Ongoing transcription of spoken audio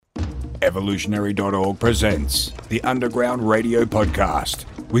Evolutionary.org presents the Underground Radio Podcast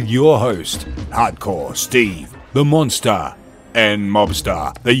with your host, Hardcore Steve, the Monster, and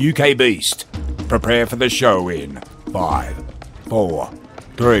Mobster, the UK Beast. Prepare for the show in 5, 4,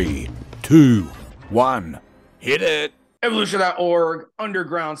 3, 2, 1. Hit it! Evolution.org,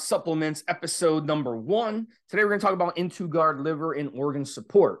 Underground Supplements, episode number 1. Today we're going to talk about N2Guard liver and organ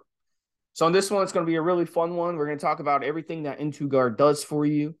support. So on this one, it's going to be a really fun one. We're going to talk about everything that N2Guard does for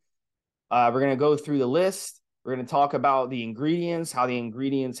you. We're going to go through the list. We're going to talk about the ingredients, how the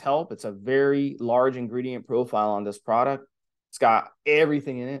ingredients help. It's a very large ingredient profile on this product. It's got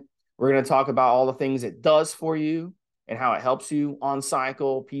everything in it. We're going to talk about all the things it does for you and how it helps you on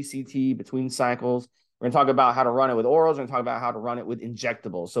cycle, PCT, between cycles. We're going to talk about how to run it with orals. We're going to talk about how to run it with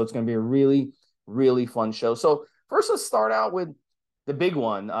injectables. So it's going to be a really, really fun show. So first, let's start out with the big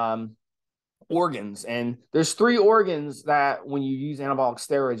one, organs. And there's 3 organs that when you use anabolic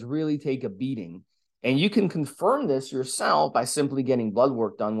steroids really take a beating. And you can confirm this yourself by simply getting blood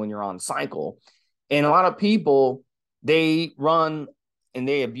work done when you're on cycle. And a lot of people, they run and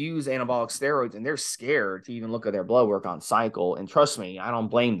they abuse anabolic steroids and they're scared to even look at their blood work on cycle. And trust me, I don't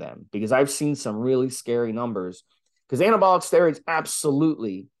blame them because I've seen some really scary numbers because anabolic steroids,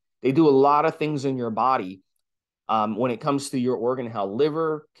 absolutely, they do a lot of things in your body when it comes to your organ health,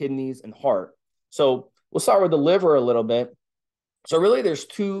 liver, kidneys, and heart. So we'll start with the liver a little bit. So really there's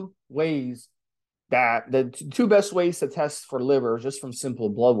 2 ways that the 2 best ways to test for liver just from simple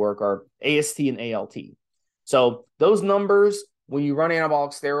blood work are AST and ALT. So those numbers, when you run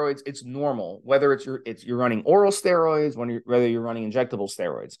anabolic steroids, it's normal, whether you're running oral steroids, whether you're running injectable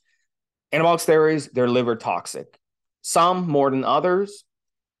steroids. Anabolic steroids, they're liver toxic. Some more than others,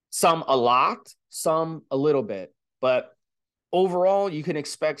 some a lot, some a little bit. But overall, you can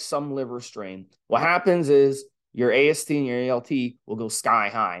expect some liver strain. What happens is your AST and your ALT will go sky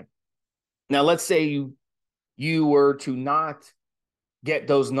high. Now, let's say you were to not get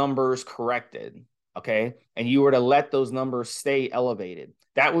those numbers corrected, okay, and you were to let those numbers stay elevated.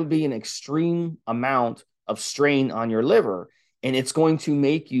 That would be an extreme amount of strain on your liver, and it's going to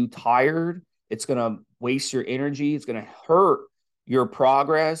make you tired. It's going to waste your energy. It's going to hurt your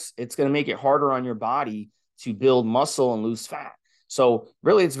progress. It's going to make it harder on your body to build muscle and lose fat. So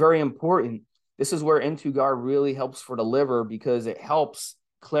really, it's very important. This is where N2Guard really helps for the liver because it helps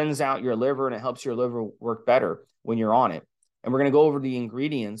cleanse out your liver and it helps your liver work better when you're on it. And we're going to go over the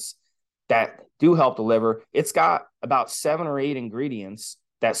ingredients that do help the liver. It's got about 7 or 8 ingredients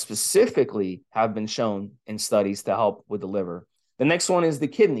that specifically have been shown in studies to help with the liver. The next one is the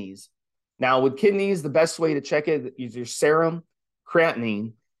kidneys. Now, with kidneys, the best way to check it is your serum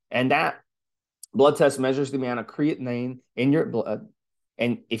creatinine, and that blood test measures the amount of creatinine in your blood.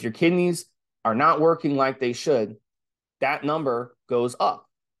 And if your kidneys are not working like they should, that number goes up.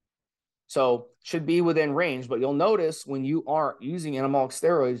 So should be within range, but you'll notice when you are using anabolic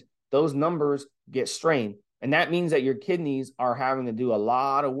steroids, those numbers get strained. And that means that your kidneys are having to do a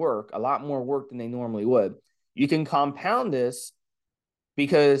lot of work, a lot more work than they normally would. You can compound this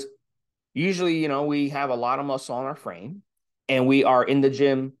because usually, we have a lot of muscle on our frame and we are in the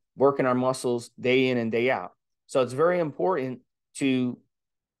gym working our muscles day in and day out. So it's very important to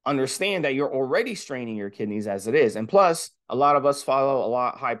understand that you're already straining your kidneys as it is. And plus, a lot of us follow a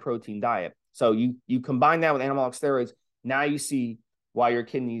lot high protein diet. So you combine that with anabolic steroids, now you see why your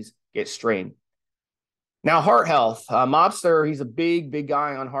kidneys get strained. Now, heart health. Mobster, he's a big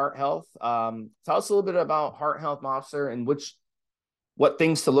guy on heart health. Tell us a little bit about heart health, Mobster, and what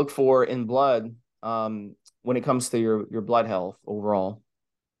things to look for in blood when it comes to your blood health overall.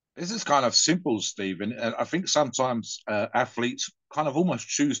 This is kind of simple, Stephen. I think sometimes athletes kind of almost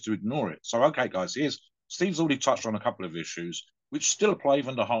choose to ignore it. So, okay, guys, Steve's already touched on a couple of issues, which still apply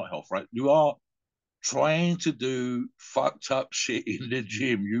even to heart health, right? You are trying to do fucked up shit in the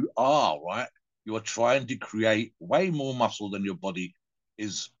gym. You are, right? You are trying to create way more muscle than your body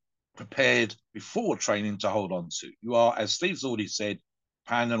is prepared before training to hold on to. You are, as Steve's already said,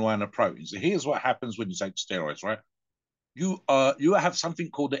 pounding around the protein. So here's what happens when you take steroids, right? You have something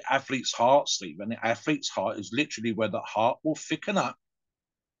called the athlete's heart, Steve, and the athlete's heart is literally where the heart will thicken up.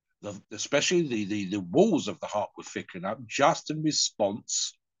 Especially the walls of the heart will thicken up just in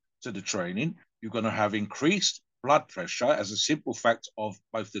response to the training. You're going to have increased blood pressure as a simple fact of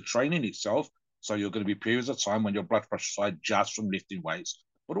both the training itself. So you're going to be periods of time when your blood pressure is high just from lifting weights,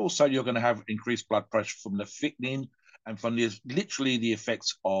 but also you're going to have increased blood pressure from the thickening and from literally the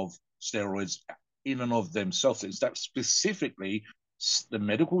effects of steroids in and of themselves. It's that specifically the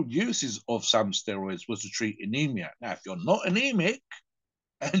medical uses of some steroids was to treat anemia. Now, if you're not anemic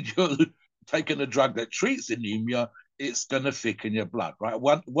and you're taking a drug that treats anemia, it's going to thicken your blood, right?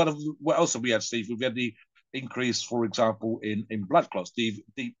 What else have we had, Steve? We've had the increase, for example, in blood clots, deep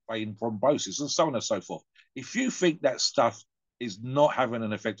vein thrombosis, and so on and so forth. If you think that stuff is not having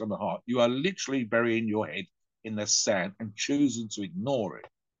an effect on the heart, you are literally burying your head in the sand and choosing to ignore it.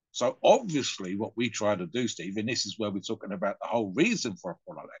 So obviously what we try to do, Steve, and this is where we're talking about the whole reason for a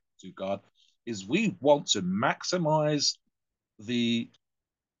product like N2Guard, is we want to maximize the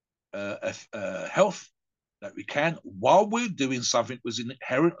health that we can while we're doing something that was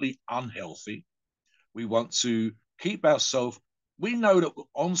inherently unhealthy. We want to keep ourselves. We know that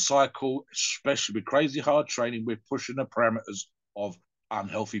on cycle, especially with crazy hard training, we're pushing the parameters of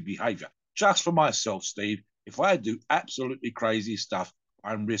unhealthy behavior. Just for myself, Steve, if I do absolutely crazy stuff,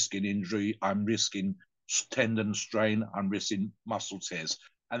 I'm risking injury, I'm risking tendon strain, I'm risking muscle tears.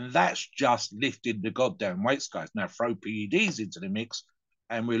 And that's just lifting the goddamn weights, guys. Now throw PEDs into the mix,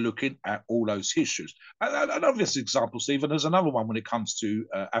 and we're looking at all those issues. An obvious example, Stephen, there's another one when it comes to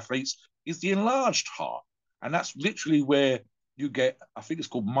athletes, is the enlarged heart. And that's literally where you get, I think it's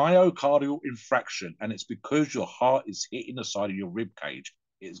called myocardial infraction, and it's because your heart is hitting the side of your rib cage.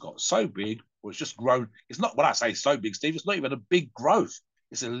 It's got so big, or it's just grown. It's not, when I say so big, Steve, it's not even a big growth.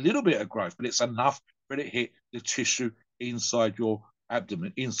 It's a little bit of growth, but it's enough for it to hit the tissue inside your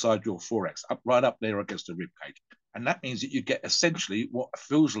abdomen, inside your thorax, right up there against the rib cage. And that means that you get essentially what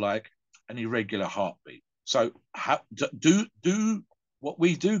feels like an irregular heartbeat. So do what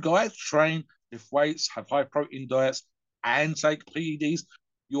we do, guys, train, lift weights, have high protein diets, and take PEDs.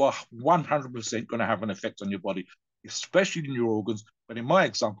 You are 100% going to have an effect on your body, especially in your organs. But in my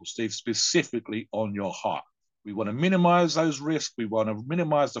example, Steve, specifically on your heart. We want to minimize those risks. We want to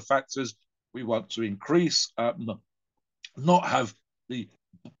minimize the factors. We want to increase, not have the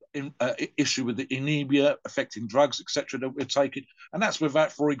issue with the anemia affecting drugs, etc., that we're taking. And that's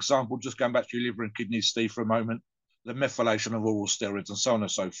without, for example, just going back to your liver and kidneys, Steve, for a moment, the methylation of oral steroids and so on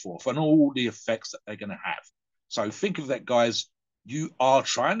and so forth, and all the effects that they're going to have. So think of that, guys. You are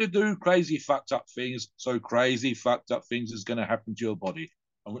trying to do crazy, fucked up things. So crazy, fucked up things is going to happen to your body.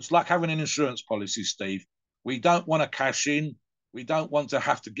 And it's like having an insurance policy, Steve. We don't want to cash in. We don't want to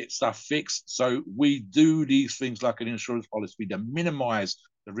have to get stuff fixed. So we do these things like an insurance policy to minimize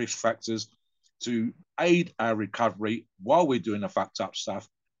the risk factors, to aid our recovery while we're doing the fucked up stuff,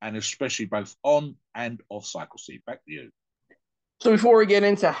 and especially both on and off cycle. Steve, back to you. So before we get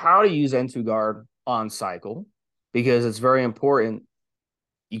into how to use N2Guard on cycle, because it's very important,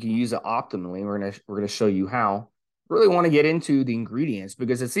 you can use it optimally. We're gonna show you how. Really want to get into the ingredients,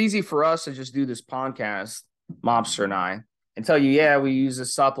 because it's easy for us to just do this podcast, Mobster and I, and tell you, yeah, we use a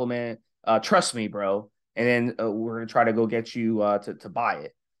supplement. Trust me, bro. And then we're gonna try to go get you to buy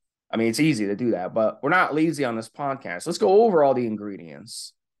it. I mean, it's easy to do that, but we're not lazy on this podcast. Let's go over all the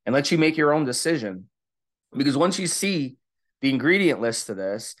ingredients and let you make your own decision. Because once you see the ingredient list to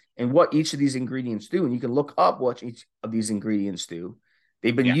this and what each of these ingredients do, and you can look up what each of these ingredients do,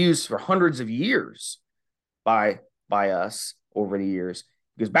 they've been used for hundreds of years by us over the years.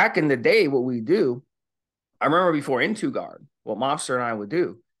 Because back in the day, what we do, I remember before N2Guard, what Mobster and I would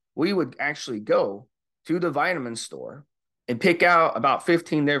do, we would actually go to the vitamin store and pick out about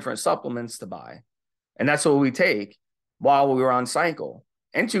 15 different supplements to buy. And that's what we take while we were on cycle.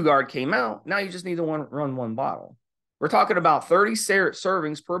 N2Guard came out. Now you just need to run one bottle. We're talking about 30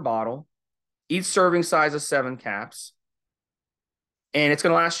 servings per bottle, each serving size of 7 caps. And it's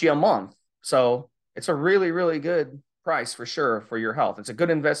going to last you a month. So it's a really, really good price for sure for your health. It's a good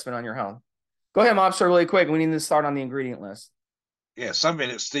investment on your health. Go ahead, Mobster, really quick. We need to start on the ingredient list. Yeah, something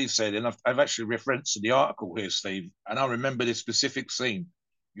that Steve said, and I've actually referenced to the article here, Steve, and I remember this specific scene.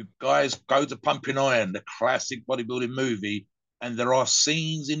 You guys go to Pumping Iron, the classic bodybuilding movie, and there are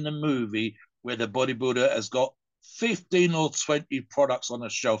scenes in the movie where the bodybuilder has got 15 or 20 products on the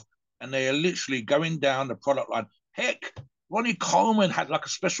shelf, and they are literally going down the product line. Heck, Ronnie Coleman had like a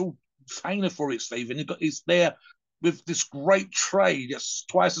special trainer for it, Steve, and he's there with this great tray that's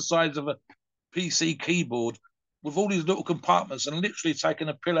twice the size of a PC keyboard, with all these little compartments, and literally taking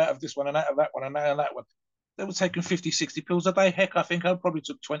a pill out of this one and out of that one and out of that one. They were taking 50, 60 pills a day. Heck, I think I probably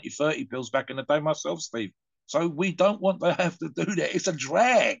took 20, 30 pills back in the day myself, Steve. So we don't want to have to do that. It's a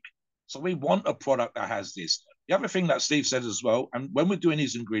drag. So we want a product that has this. The other thing that Steve said as well, and when we're doing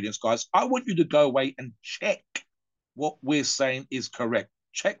these ingredients, guys, I want you to go away and check what we're saying is correct.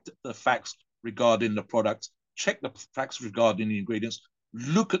 Check the facts regarding the product. Check the facts regarding the ingredients.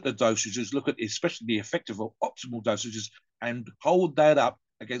 Look at the dosages, look at especially the effective or optimal dosages, and hold that up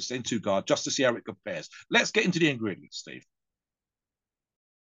against N2Guard just to see how it compares. Let's get into the ingredients, Steve.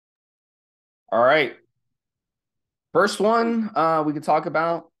 All right. First one we could talk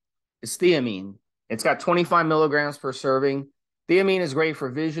about is thiamine. It's got 25 milligrams per serving. Theamine is great for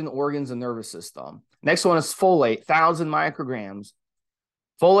vision, organs, and nervous system. Next one is folate, 1,000 micrograms.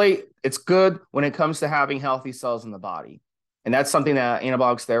 Folate, it's good when it comes to having healthy cells in the body. And that's something that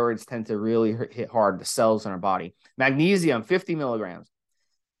anabolic steroids tend to really hit hard, the cells in our body. Magnesium, 50 milligrams.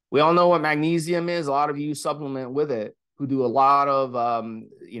 We all know what magnesium is. A lot of you supplement with it who do a lot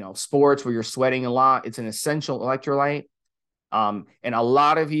of, sports where you're sweating a lot. It's an essential electrolyte. And a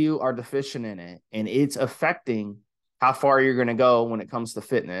lot of you are deficient in it, and it's affecting how far you're going to go when it comes to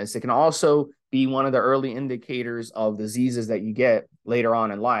fitness. It can also be one of the early indicators of diseases that you get later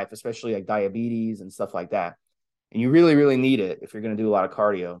on in life, especially like diabetes and stuff like that. And you really, really need it if you're going to do a lot of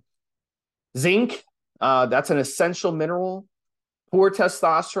cardio. Zinc, that's an essential mineral. Poor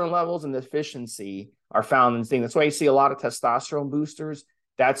testosterone levels and deficiency are found in zinc. That's why you see a lot of testosterone boosters.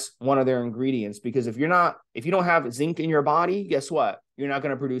 That's one of their ingredients, because if you don't have zinc in your body, guess what? You're not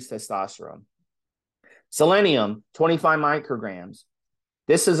going to produce testosterone. Selenium, 25 micrograms.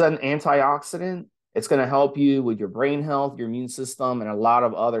 This is an antioxidant. It's going to help you with your brain health, your immune system, and a lot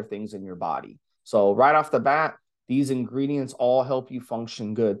of other things in your body. So right off the bat, these ingredients all help you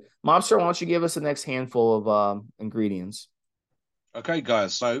function good. Mobster, why don't you give us the next handful of ingredients? Okay,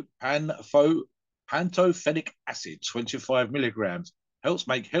 guys. So pantothenic acid, 25 milligrams, helps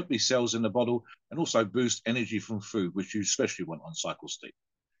make healthy cells in the bottle and also boost energy from food, which you especially want on cycle, Steve.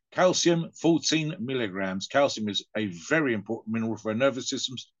 Calcium, 14 milligrams. Calcium is a very important mineral for our nervous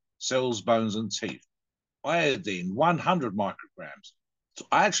systems, cells, bones, and teeth. Iodine, 100 micrograms. So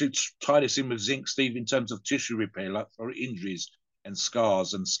I actually tie this in with zinc, Steve, in terms of tissue repair, like for injuries and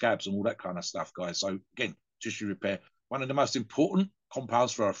scars and scabs and all that kind of stuff, guys. So again, tissue repair, one of the most important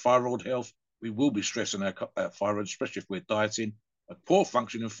compounds for our thyroid health. We will be stressing our thyroid, especially if we're dieting. A poor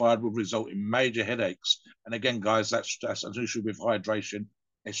functioning thyroid will result in major headaches. And again, guys, that's an issue with hydration,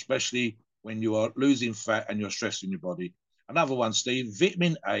 especially when you are losing fat and you're stressing your body. Another one, Steve,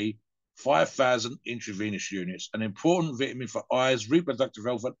 vitamin A, 5,000 intravenous units, an important vitamin for eyes, reproductive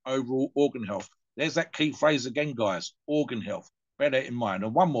health, and overall organ health. There's that key phrase again, guys, organ health. Bear that in mind.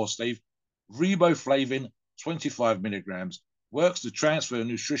 And one more, Steve, riboflavin, 25 milligrams, works to transfer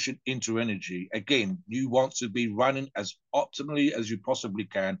nutrition into energy. Again, you want to be running as optimally as you possibly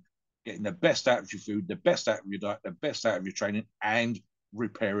can, getting the best out of your food, the best out of your diet, the best out of your training, and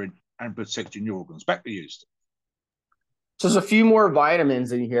repairing and protecting your organs. Back to you, Steve. So there's a few more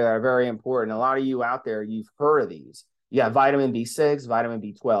vitamins in here that are very important. A lot of you out there, you've heard of these. You have vitamin B6, vitamin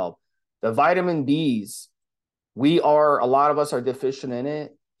B12. The vitamin Bs, a lot of us are deficient in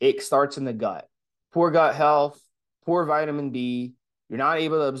it. It starts in the gut. Poor gut health, poor vitamin B, you're not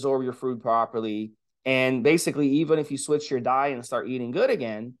able to absorb your food properly. And basically, even if you switch your diet and start eating good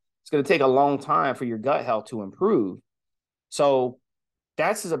again, it's going to take a long time for your gut health to improve. So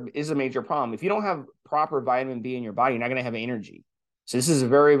that's is a major problem. If you don't have proper vitamin B in your body, you're not going to have energy. So this is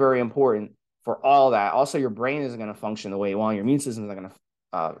very, very important for all that. Also, your brain isn't going to function the way you want. Your immune system isn't going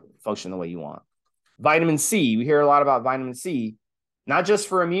to function the way you want. Vitamin C, we hear a lot about vitamin C, not just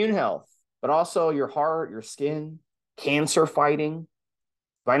for immune health, but also your heart, your skin, cancer fighting.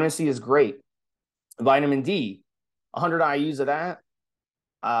 Vitamin C is great. Vitamin D, 100 IUs of that.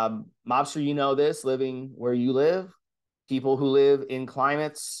 Mobster, you know this, living where you live. People who live in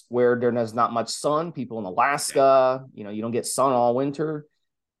climates where there's not much sun, people in Alaska, you don't get sun all winter,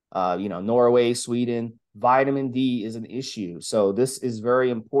 Norway, Sweden, vitamin D is an issue. So this is very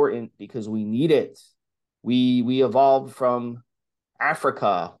important because we need it. We evolved from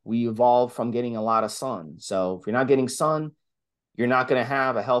Africa. We evolved from getting a lot of sun. So if you're not getting sun, you're not going to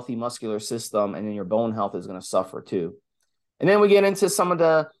have a healthy muscular system, and then your bone health is going to suffer too. And then we get into some of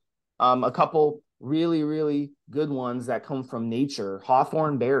the, a couple really, really good ones that come from nature.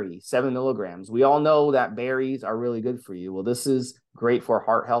 Hawthorn berry, 7 milligrams. We all know that berries are really good for you. Well, this is great for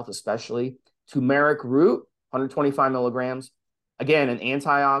heart health, especially. Turmeric root, 125 milligrams. Again, an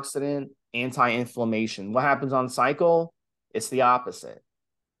antioxidant, anti-inflammation. What happens on cycle? It's the opposite.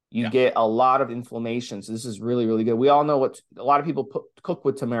 You get a lot of inflammation. So this is really, really good. We all know what a lot of people cook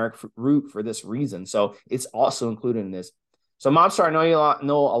with turmeric root for this reason. So it's also included in this. So Mobster, I know you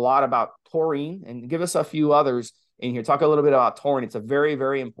know a lot about taurine, and give us a few others in here. Talk a little bit about taurine. It's a very,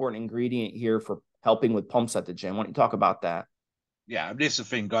 very important ingredient here for helping with pumps at the gym. Why don't you talk about that? Yeah, this is the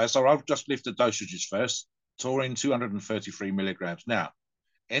thing, guys. So I'll just lift the dosages first. Taurine, 233 milligrams. Now,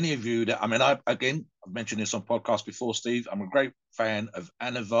 any of you that, I've mentioned this on podcast before, Steve. I'm a great fan of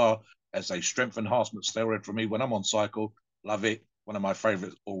Anavar as a strength enhancement steroid for me when I'm on cycle. Love it. One of my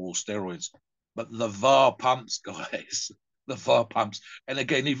favorite oral steroids. But the VAR pumps, guys, the VAR pumps. And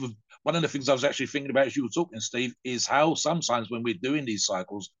again, even one of the things I was actually thinking about as you were talking, Steve, is how sometimes when we're doing these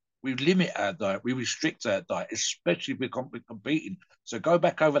cycles, We limit our diet, we restrict our diet, especially if we're competing. So go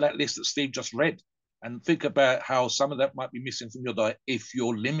back over that list that Steve just read and think about how some of that might be missing from your diet if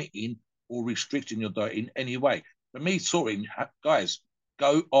you're limiting or restricting your diet in any way. For me, taurine, guys,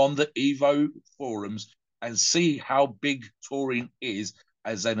 go on the Evo forums and see how big taurine is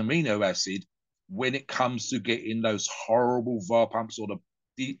as an amino acid when it comes to getting those horrible VAR pumps or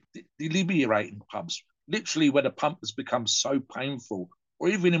the deliberating pumps, literally where the pump has become so painful. Or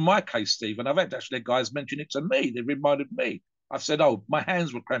even in my case, Steve, and I've had actually guys mention it to me, they reminded me. I've said, oh, my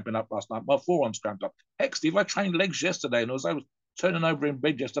hands were cramping up last night, my forearms cramped up. Heck, Steve, I trained legs yesterday, and as I was turning over in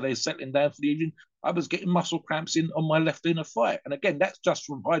bed yesterday, settling down for the evening, I was getting muscle cramps in on my left inner thigh. And again, that's just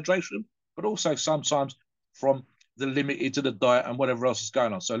from hydration, but also sometimes from the limited to the diet and whatever else is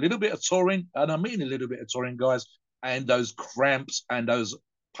going on. So a little bit of taurine, and I mean a little bit of taurine, guys, and those cramps and those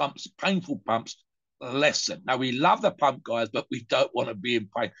pumps, painful pumps, lessen. Now, we love the pump, guys, but we don't want to be in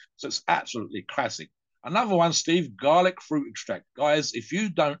pain. So it's absolutely classic. Another one, Steve, garlic fruit extract. Guys, if you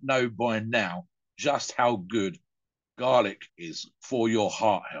don't know by now just how good garlic is for your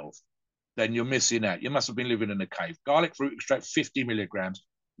heart health, then you're missing out. You must have been living in a cave. Garlic fruit extract, 50 milligrams.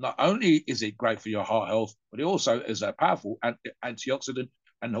 Not only is it great for your heart health, but it also is a powerful antioxidant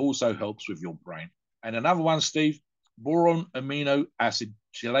and also helps with your brain. And another one, Steve, boron amino acid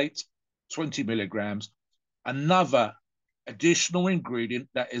chelate, 20 milligrams. Another additional ingredient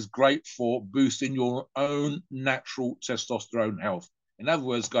that is great for boosting your own natural testosterone health. In other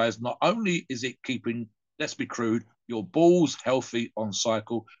words, guys, not only is it keeping, let's be crude, your balls healthy on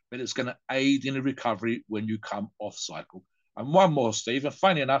cycle, but it's going to aid in the recovery when you come off cycle. And one more, Steve, and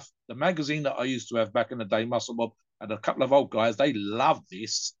funny enough, the magazine that I used to have back in the day, Muscle Mob, and a couple of old guys, they love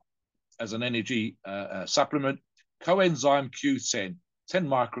this as an energy supplement. Coenzyme Q10, 10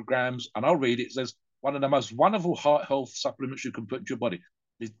 micrograms, and I'll read it. It says, one of the most wonderful heart health supplements you can put into your body.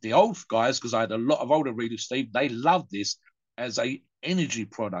 The old guys, because I had a lot of older readers, Steve, they loved this as a energy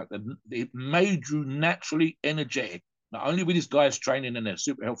product, and it made you naturally energetic. Not only with these guys training and they're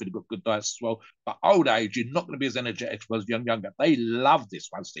super healthy, they've got good diets as well, but old age, you're not going to be as energetic as younger. They love this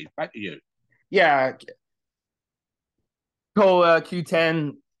one, Steve. Back to you. Yeah.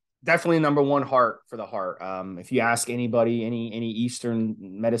 Q10, definitely number one heart for the heart. If you ask anybody, any Eastern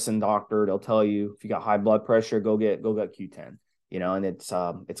medicine doctor, they'll tell you if you got high blood pressure, go get Q10. You know, and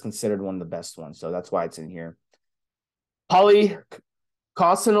it's considered one of the best ones, so that's why it's in here.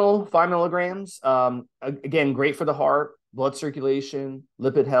 Polycosanol, 5 milligrams. Again, great for the heart, blood circulation,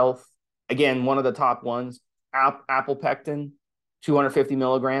 lipid health. Again, one of the top ones. Apple pectin, 250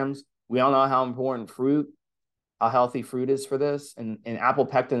 milligrams. We all know how important how healthy fruit is for this. And apple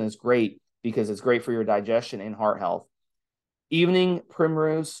pectin is great because it's great for your digestion and heart health. Evening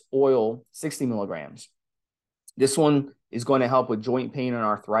primrose oil, 60 milligrams. This one is going to help with joint pain and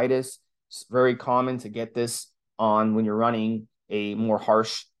arthritis. It's very common to get this on when you're running a more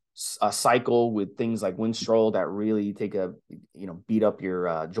harsh cycle with things like Winstrol that really beat up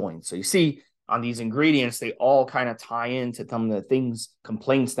your joints. So you see on these ingredients, they all kind of tie into some of the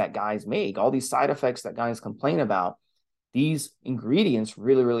complaints that guys make, all these side effects that guys complain about. These ingredients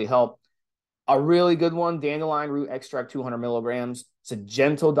really, really help. A really good one, dandelion root extract, 200 milligrams. It's a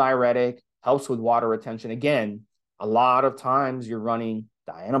gentle diuretic, helps with water retention. Again, a lot of times you're running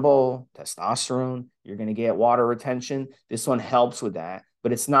dianabol, testosterone, you're going to get water retention. This one helps with that,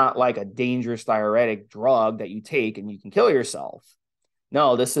 but it's not like a dangerous diuretic drug that you take and you can kill yourself.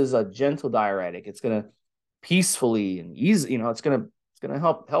 No, this is a gentle diuretic. It's going to peacefully and easy, it's going to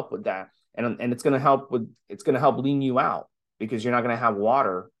help with that. And it's going to help lean you out because you're not going to have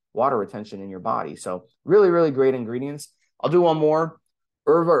water retention in your body. So really, really great ingredients. I'll do one more.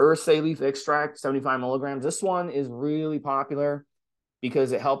 Erva ursae leaf extract, 75 milligrams. This one is really popular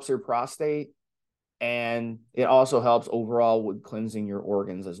because it helps your prostate and it also helps overall with cleansing your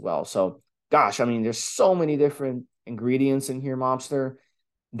organs as well. So, gosh, I mean, there's so many different ingredients in here, Mobster,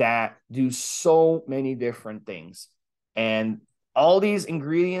 that do so many different things. And all these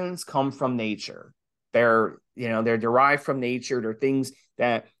ingredients come from nature. They're derived from nature. They're things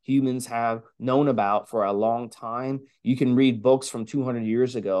that humans have known about for a long time. You can read books from 200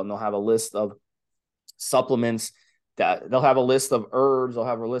 years ago and they'll have a list of supplements, that they'll have a list of herbs, they'll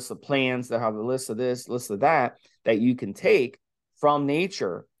have a list of plants, they'll have a list of this, list of that you can take from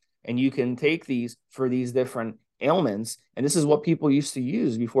nature. And you can take these for these different ailments. And this is what people used to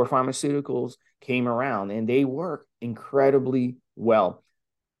use before pharmaceuticals came around, and they work incredibly well.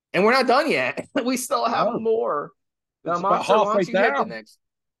 And we're not done yet. We still have more. Monster, why don't you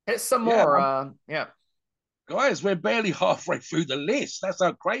hit some more. Guys, we're barely halfway through the list. That's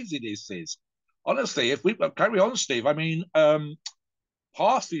how crazy this is. Honestly, if we carry on, Steve, I mean,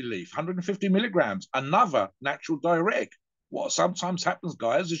 Parsley leaf, 150 milligrams, another natural diuretic. What sometimes happens,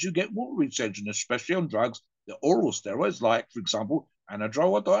 guys, is you get water retention, especially on drugs, the oral steroids, like, for example,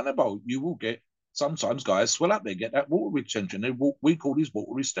 Anadrol or Dianabol. You will get, sometimes guys swell up, they get that water retention. We call these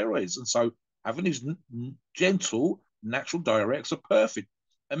watery steroids. And so having these gentle natural diuretics are perfect.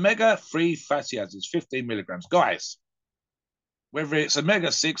 Omega-3 fatty acids, 15 milligrams. Guys, whether it's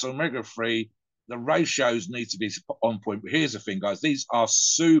omega-6 or omega-3, the ratios need to be on point. But here's the thing, guys. These are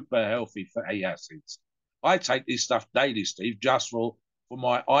super healthy fatty acids. I take this stuff daily, Steve, just for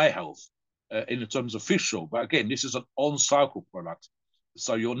my eye health in terms of fish oil. But again, this is an on-cycle product.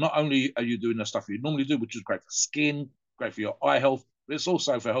 So you're not only are you doing the stuff you normally do, which is great for skin, great for your eye health, but it's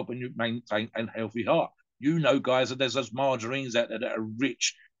also for helping you maintain a healthy heart. You know, guys, that there's those margarines out there that are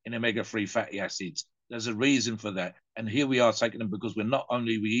rich in omega-3 fatty acids. There's a reason for that. And here we are taking them because we're not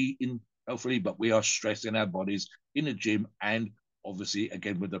only eating healthily, but we are stressing our bodies in the gym and obviously,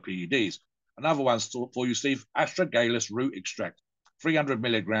 again, with the PEDs. Another one for you, Steve, astragalus root extract, 300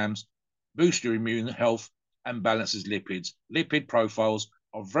 milligrams, boosts your immune health and balances lipids. Lipid profiles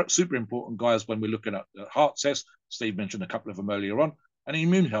are super important, guys, when we're looking at the heart tests. Steve mentioned a couple of them earlier on. And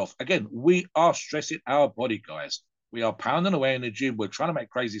immune health. Again, we are stressing our body, guys. We are pounding away in the gym. We're trying to make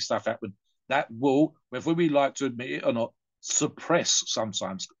crazy stuff happen. That will, whether we like to admit it or not, suppress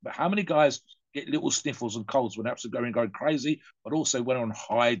sometimes. But how many guys get little sniffles and colds when absolutely going crazy, but also when on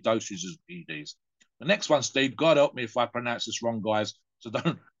high dosages of PEDs? The next one, Steve, God help me if I pronounce this wrong, guys. So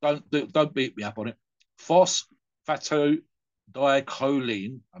don't beat me up on it. Phosphatidylcholine.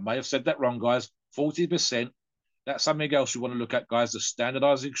 I may have said that wrong, guys. 40%. That's something else you want to look at, guys. The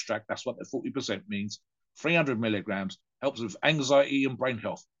standardized extract. That's what the 40% means. 300 milligrams helps with anxiety and brain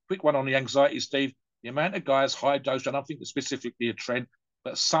health. Quick one on the anxiety, Steve. The amount of guys high dose, I don't think it's specifically a trend,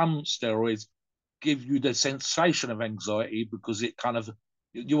 but some steroids give you the sensation of anxiety because it kind of,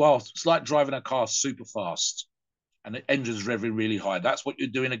 it's like driving a car super fast and the engine's revving really high. That's what you're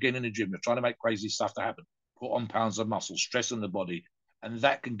doing again in the gym. You're trying to make crazy stuff to happen. Put on pounds of muscle, stress in the body. And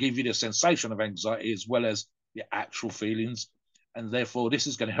that can give you the sensation of anxiety as well as your actual feelings. And therefore, this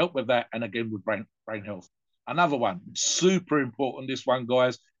is going to help with that. And again, with brain health. Another one, super important, this one,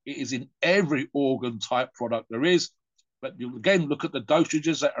 guys. It is in every organ type product there is. But you again look at the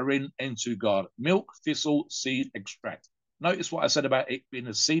dosages that are in N2Guard. Milk thistle seed extract. Notice what I said about it being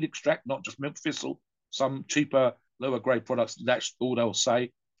a seed extract, not just milk thistle. Some cheaper, lower grade products, that's all they'll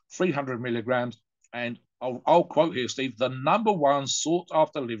say. 300 milligrams. And I'll quote here, Steve, the number one sought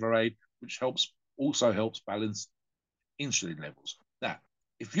after liver aid, which also helps balance insulin levels. Now,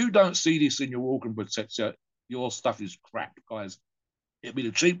 if you don't see this in your organ protector, your stuff is crap, guys. It'll be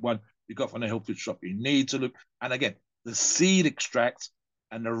the cheap one you got from the health food shop. You need to look. And again, the seed extract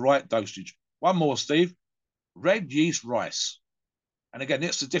and the right dosage. One more, Steve. Red yeast rice. And again,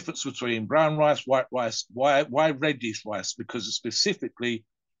 it's the difference between brown rice, white rice. Why red yeast rice? Because it's specifically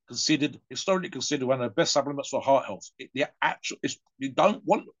historically considered one of the best supplements for heart health. You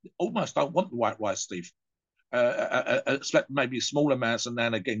almost don't want the white rice, Steve. Maybe small amounts, and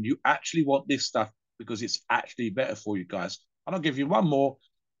then again, you actually want this stuff because it's actually better for you guys. And I'll give you one more.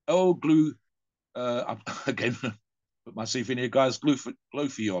 Again, put my CV in here, guys.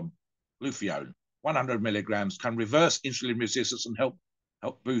 Glutathione, 100 milligrams, can reverse insulin resistance and help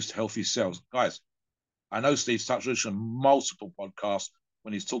boost healthy cells. Guys, I know Steve's touched on this on multiple podcasts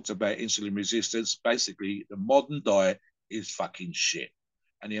when he's talked about insulin resistance. Basically, the modern diet is fucking shit.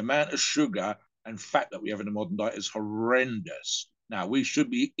 And the amount of sugar and fat that we have in the modern diet is horrendous. Now, we should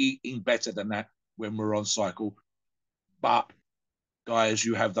be eating better than that when we're on cycle. But, guys,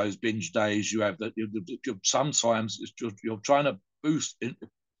 you have those binge days. You have that. Sometimes you're trying to boost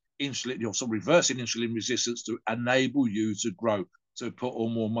insulin. You're reversing insulin resistance to enable you to grow, to put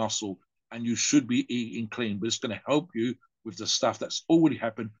on more muscle. And you should be eating clean. But it's going to help you with the stuff that's already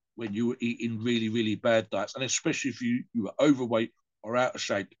happened when you were eating really, really bad diets. And especially if you were overweight or out of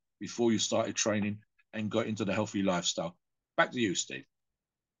shape before you started training and got into the healthy lifestyle. Back to you, Steve.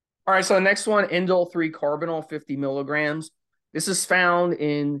 All right, so the next one, indole 3-carbinol, 50 milligrams. This is found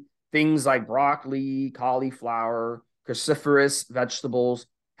in things like broccoli, cauliflower, cruciferous vegetables.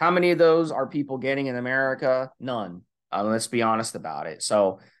 How many of those are people getting in America? None. Let's be honest about it.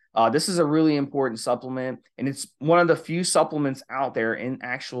 So this is a really important supplement, and it's one of the few supplements out there in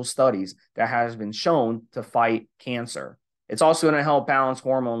actual studies that has been shown to fight cancer. It's also going to help balance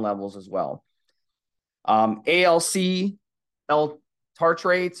hormone levels as well. ALC,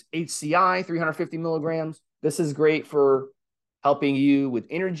 L-tartrates, HCI, 350 milligrams. This is great for helping you with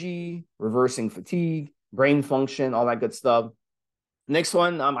energy, reversing fatigue, brain function, all that good stuff. Next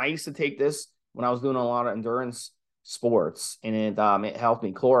one, I used to take this when I was doing a lot of endurance sports, and it helped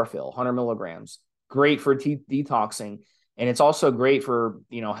me. Chlorophyll, 100 milligrams, great for detoxing, and it's also great for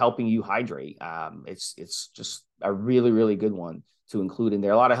helping you hydrate. It's just a really, really good one to include in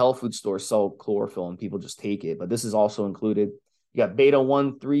there. A lot of health food stores sell chlorophyll, and people just take it, but this is also included. You got beta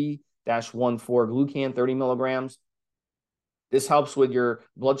 1,3-1,4 glucan, 30 milligrams. This helps with your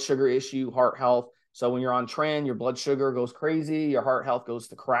blood sugar issue, heart health. So when you're on tren, your blood sugar goes crazy, your heart health goes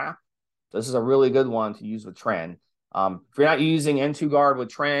to crap. So this is a really good one to use with tren. If you're not using N2Guard with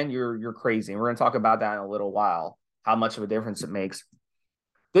tren, you're crazy. And we're going to talk about that in a little while, how much of a difference it makes.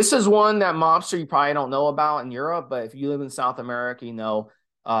 This is one that mobster you probably don't know about in Europe, but if you live in South America, you know,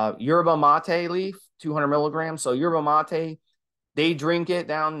 yerba mate leaf, 200 milligrams. So yerba mate, they drink it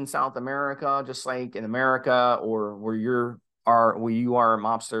down in South America, just like in America, or where you are,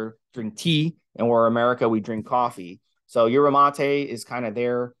 mobster, drink tea, and where America, we drink coffee. So yerba mate is kind of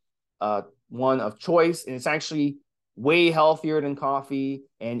their one of choice, and it's actually way healthier than coffee,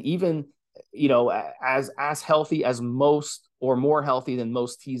 and even as healthy as most, or more healthy than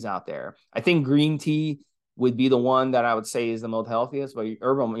most teas out there. I think green tea would be the one that I would say is the most healthiest, but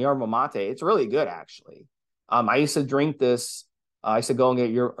yerba mate, it's really good actually. I used to drink this. I used to go and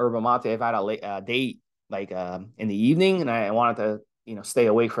get yerba mate. I've had a date like in the evening, and I wanted to stay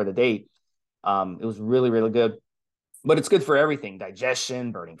awake for the date. It was really, really good. But it's good for everything: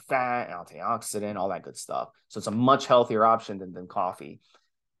 digestion, burning fat, antioxidant, all that good stuff. So it's a much healthier option than coffee.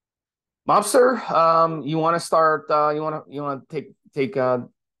 Mobster, you want to start? You want to take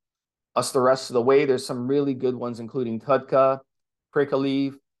us the rest of the way? There's some really good ones, including Tudka, prickle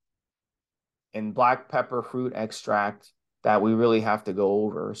leaf, and black pepper fruit extract that we really have to go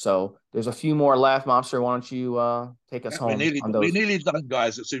over. So there's a few more left. Mobster, why don't you take us home on those? We're nearly done,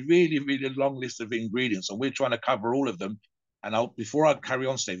 guys. It's a really, really long list of ingredients, and we're trying to cover all of them. And before I carry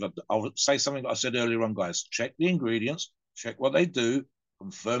on, Steve, I'll say something that I said earlier on, guys. Check the ingredients, check what they do,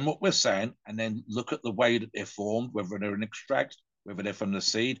 confirm what we're saying, and then look at the way that they're formed, whether they're an extract, whether they're from the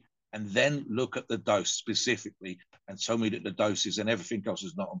seed, and then look at the dose specifically and tell me that the doses and everything else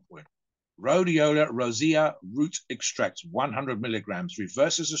is not on point. Rhodiola rosea root extract, 100 milligrams,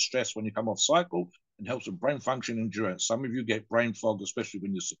 reverses the stress when you come off cycle and helps with brain function and endurance. Some of you get brain fog, especially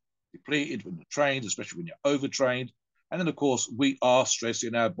when you're depleted, when you're trained, especially when you're overtrained. And then, of course, we are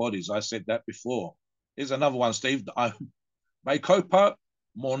stressing our bodies. I said that before. Here's another one, Steve. Bacopa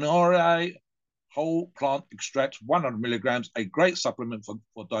monore whole plant extract, 100 milligrams, a great supplement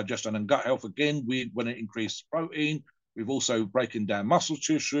for digestion and gut health. Again, when it increases protein, we've also breaking down muscle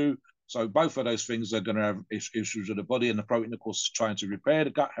tissue. So both of those things are going to have issues with the body, and the protein, of course, is trying to repair the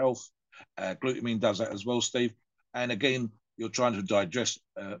gut health. Glutamine does that as well, Steve. And again, you're trying to digest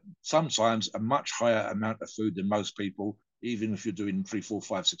sometimes a much higher amount of food than most people, even if you're doing 3, 4,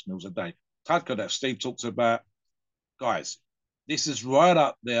 5, 6 meals a day. Tudka that Steve talks about, guys, this is right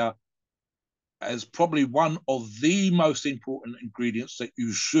up there as probably one of the most important ingredients that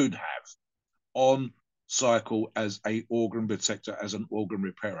you should have on cycle as an organ protector, as an organ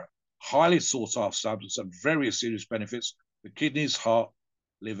repairer. Highly sought after substance of very serious benefits for kidneys, heart,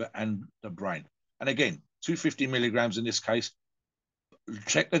 liver, and the brain. And again, 250 milligrams in this case.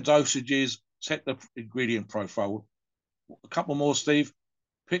 Check the dosages, check the ingredient profile. A couple more, Steve.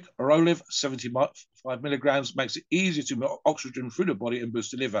 Pick Roliv, 75 milligrams, makes it easier to move oxygen through the body and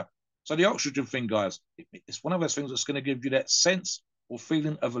boost the liver. So the oxygen thing, guys, it's one of those things that's going to give you that sense or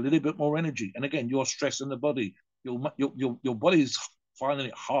feeling of a little bit more energy. And again, you're stressing the body. Your body is finding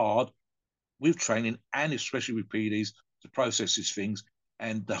it hard with training, and especially with PDs, to process these things.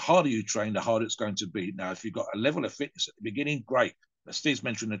 And the harder you train, the harder it's going to be. Now, if you've got a level of fitness at the beginning, great. But Steve's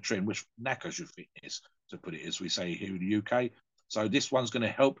mentioned the trend, which knackers your fitness, to put it as we say here in the UK. So this one's going to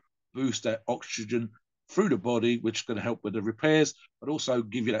help boost that oxygen through the body, which is going to help with the repairs, but also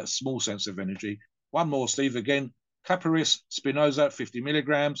give you that small sense of energy. One more, Steve, again, Capiris spinosa, 50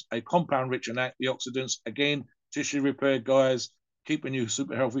 milligrams, a compound rich in antioxidants. Again, tissue repair, guys, keeping you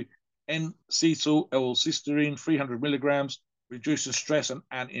super healthy. N-cetyl L-cysteine, 300 milligrams, reduces stress and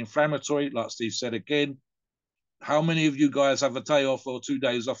anti-inflammatory, like Steve said again. How many of you guys have a day off or 2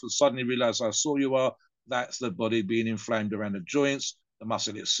 days off and suddenly realize how sore you are? That's the body being inflamed around the joints, the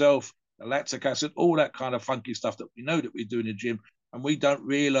muscle itself, the lactic acid, all that kind of funky stuff that we know that we do in the gym. And we don't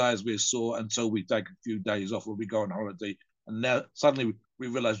realize we're sore until we take a few days off or we go on holiday. And now suddenly we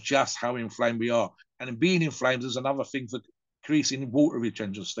realize just how inflamed we are. And being inflamed is another thing for increasing water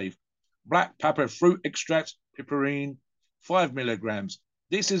retention, Steve. Black pepper fruit extract, piperine, 5 milligrams.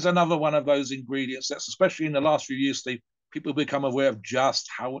 This is another one of those ingredients that's, especially in the last few years, Steve, people become aware of just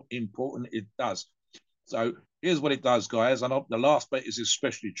how important it does. So here's what it does, guys. And the last bit is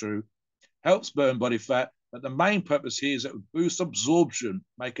especially true. Helps burn body fat, But the main purpose here is that it would boost absorption,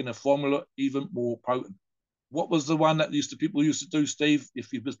 making the formula even more potent. What was the one that people used to do, Steve?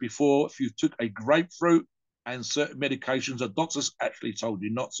 If you took a grapefruit and certain medications, the doctors actually told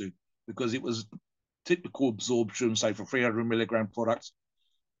you not to, because it was typical absorption, say for 300 milligram products,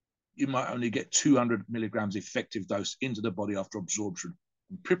 you might only get 200 milligrams effective dose into the body after absorption.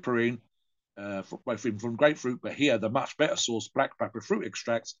 And piperine, from grapefruit, but here the much better source, black pepper fruit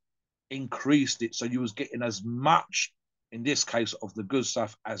extracts, increased it, so you was getting as much, in this case, of the good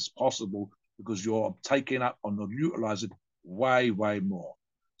stuff as possible, because you're taking up and utilizing way more.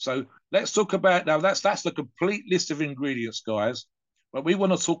 So let's talk about now. That's the complete list of ingredients, guys. But we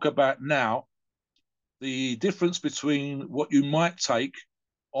want to talk about now the difference between what you might take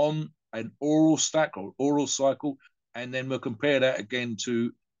on an oral stack or oral cycle, and then we'll compare that again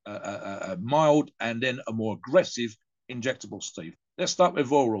to a mild and then a more aggressive injectable, Steve. Let's start with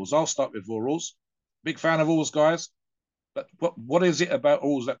orals. I'll start with orals. Big fan of orals, guys. But what is it about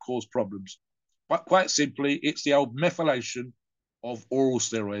orals that cause problems? But quite simply, it's the old methylation of oral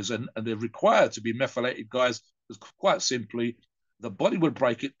steroids, and they're required to be methylated, guys, because quite simply, the body would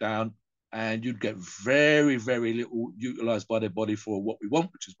break it down, and you'd get very little utilized by the body for what we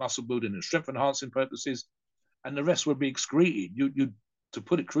want, which is muscle building and strength enhancing purposes, and the rest would be excreted. You to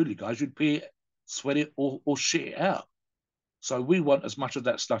put it crudely, guys, you'd pee it, sweat it, or shit it out. So we want as much of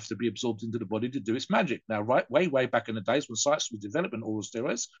that stuff to be absorbed into the body to do its magic. Now, way back in the days when science was developing oral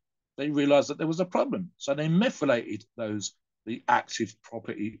steroids, they realized that there was a problem. So they methylated the active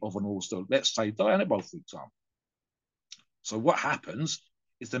property of an oral steroid. Let's say dianabol, for example. So what happens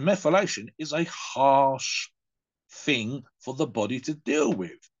is the methylation is a harsh thing for the body to deal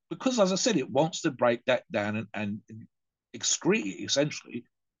with, because, as I said, it wants to break that down and excrete it, essentially.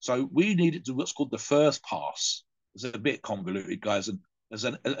 So we need it to what's called the first pass. It's a bit convoluted, guys, and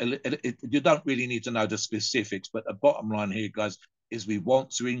you don't really need to know the specifics, but the bottom line here, guys, is we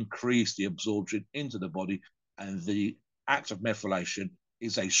want to increase the absorption into the body, and the act of methylation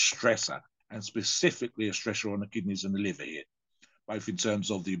is a stressor, and specifically a stressor on the kidneys and the liver here, both in terms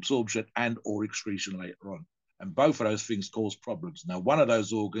of the absorption and or excretion later on. And both of those things cause problems. Now, one of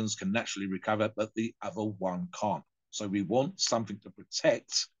those organs can naturally recover, but the other one can't. So we want something to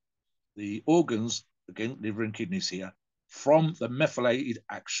protect the organs, again, liver and kidneys here, from the methylated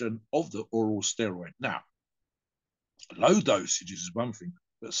action of the oral steroid. Now, low dosages is one thing,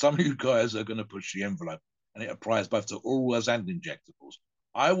 but some of you guys are going to push the envelope, and it applies both to orals and injectables.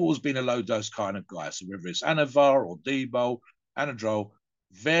 I've always been a low dose kind of guy, so whether it's Anavar or Debol, Anadrol,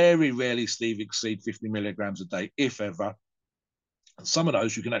 very rarely, Steve, exceed 50 milligrams a day, if ever. And some of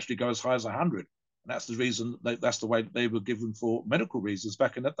those you can actually go as high as 100. And that's the reason, that's the way they were given for medical reasons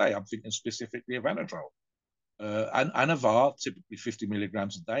back in the day. I'm thinking specifically of Anadrol. And Anavar, typically 50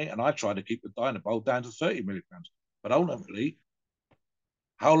 milligrams a day, and I try to keep the Dianabol down to 30 milligrams. But ultimately,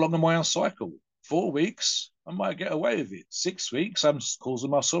 how long am I on cycle? 4 weeks, I might get away with it. 6 weeks, I'm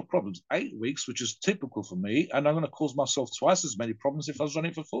causing myself problems. 8 weeks, which is typical for me, and I'm going to cause myself twice as many problems if I was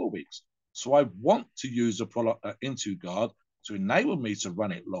running for 4 weeks. So I want to use a product N2Guard to enable me to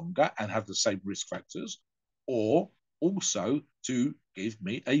run it longer and have the same risk factors, or also to give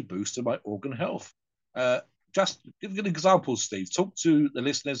me a boost to my organ health. Just give an example, Steve. Talk to the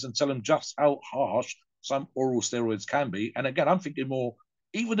listeners and tell them just how harsh some oral steroids can be. And again, I'm thinking more,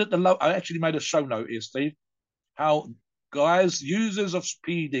 even at the low, I actually made a show note here, Steve, how guys, users of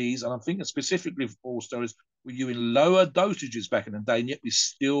PEDs, and I'm thinking specifically of oral steroids, were using lower dosages back in the day, and yet we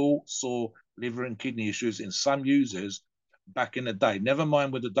still saw liver and kidney issues in some users back in the day. Never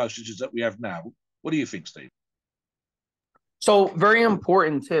mind with the dosages that we have now. What do you think, Steve? So very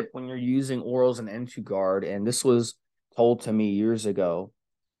important tip when you're using orals and N2Guard, and this was told to me years ago,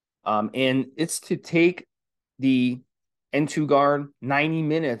 and it's to take the N2Guard 90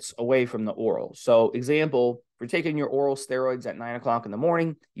 minutes away from the oral. So example, if you're taking your oral steroids at 9 o'clock in the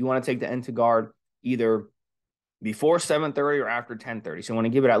morning, you want to take the N2Guard either before 7:30 or after 10:30. So you want to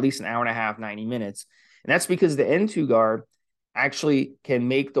give it at least an hour and a half, 90 minutes. And that's because the N2Guard actually can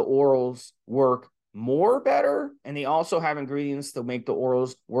make the orals work more better, and they also have ingredients to make the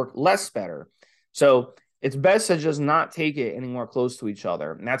orals work less better. So it's best to just not take it anywhere close to each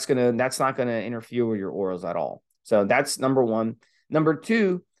other. And that's not gonna interfere with your orals at all. So that's number one. Number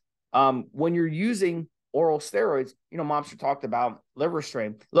two, when you're using oral steroids, Mobster talked about liver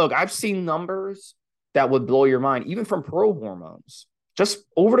strain. Look, I've seen numbers that would blow your mind, even from pro hormones, just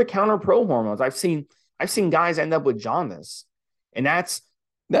over-the-counter pro hormones. I've seen guys end up with jaundice, and that's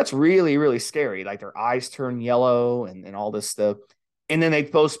really, really scary. Like their eyes turn yellow and all this stuff. And then they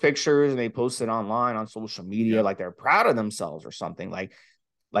post pictures and they post it online on social media, like they're proud of themselves or something. Like,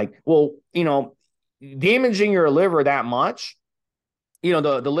 well, damaging your liver that much, the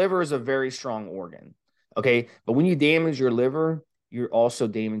liver is a very strong organ. Okay. But when you damage your liver, you're also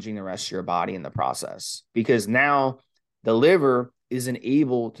damaging the rest of your body in the process, because now the liver isn't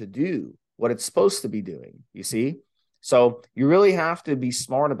able to do what it's supposed to be doing. You see? So you really have to be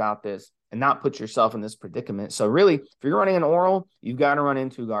smart about this and not put yourself in this predicament. So really, if you're running an oral, you've got to run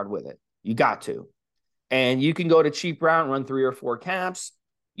N2Guard with it. You got to. And you can go to cheap route and run 3 or 4 caps.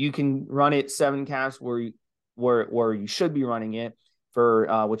 You can run it 7 caps where you should be running it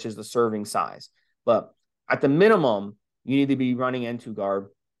for which is the serving size. But at the minimum, you need to be running N2Guard,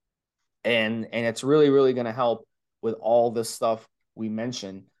 and it's really, really going to help with all this stuff we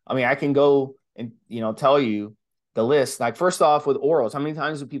mentioned. I mean, I can go and tell you the list. Like, first off, with orals, how many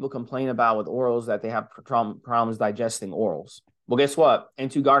times do people complain about with orals that they have problems digesting orals? Well, guess what?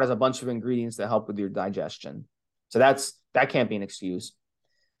 N2Guard has a bunch of ingredients that help with your digestion. So that can't be an excuse.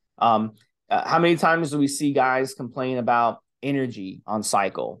 How many times do we see guys complain about energy on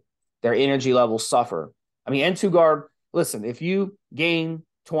cycle? Their energy levels suffer. I mean, N2Guard, listen, if you gain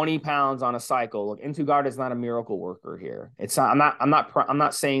 20 pounds on a cycle, look, N2Guard is not a miracle worker here. It's not, I'm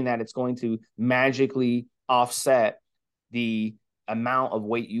not saying that it's going to magically offset the amount of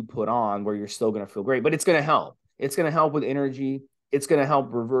weight you put on where you're still going to feel great, but it's going to help. It's going to help with energy. It's going to help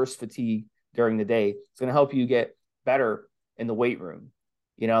reverse fatigue during the day. It's going to help you get better in the weight room.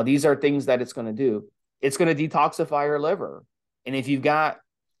 These are things that it's going to do. It's going to detoxify your liver. And if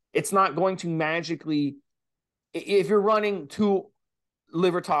it's not going to magically, if you're running 2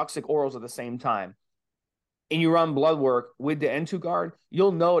 liver toxic orals at the same time and you run blood work with the N2Guard,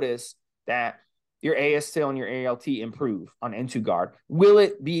 you'll notice that your AST and your ALT improve on N2Guard. Will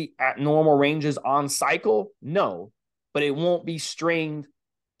it be at normal ranges on cycle? No, but it won't be strained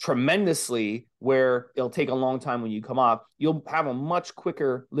tremendously where it'll take a long time when you come off. You'll have a much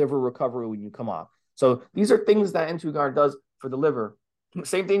quicker liver recovery when you come off. So these are things that N2Guard does for the liver.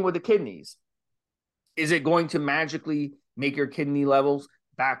 Same thing with the kidneys. Is it going to magically make your kidney levels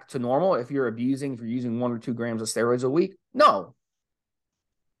back to normal if you're using 1 or 2 grams of steroids a week? No.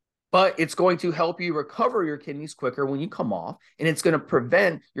 But it's going to help you recover your kidneys quicker when you come off, and it's going to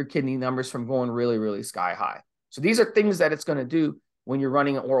prevent your kidney numbers from going really, really sky high. So these are things that it's going to do when you're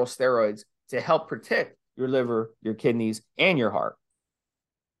running oral steroids to help protect your liver, your kidneys, and your heart.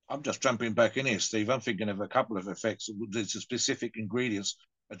 I'm just jumping back in here, Steve. I'm thinking of a couple of effects that the specific ingredients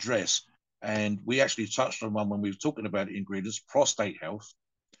address. And we actually touched on one when we were talking about ingredients, prostate health.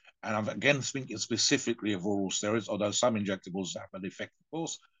 And I'm again thinking specifically of oral steroids, although some injectables have an effect, of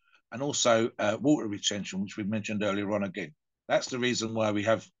course. And also water retention, which we mentioned earlier on again. That's the reason why we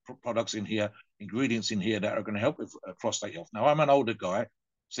have products in here, ingredients in here that are going to help with prostate health. Now, I'm an older guy.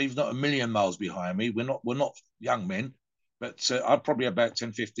 Steve's not a million miles behind me. We're not young men, but I'm probably about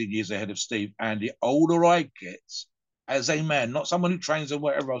 10, 15 years ahead of Steve. And the older I get, as a man, not someone who trains and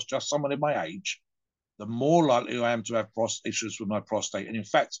whatever else, just someone in my age, the more likely I am to have issues with my prostate. And in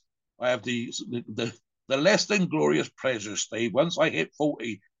fact, I have the less than glorious pleasure, Steve. Once I hit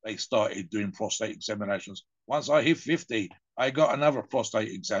 40, they started doing prostate examinations. Once I hit 50, I got another prostate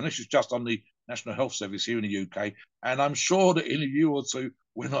exam. This is just on the National Health Service here in the UK. And I'm sure that in a year or two,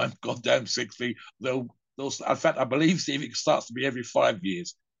 when I'm goddamn 60, they'll in fact, I believe, Steve, it starts to be every 5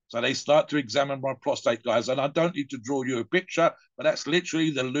 years. So they start to examine my prostate, guys. And I don't need to draw you a picture, but that's literally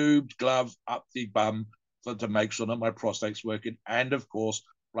the lubed glove up the bum to make sure that my prostate's working. And, of course,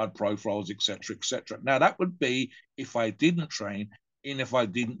 blood profiles, etc., etc. Now, that would be if I didn't train and if I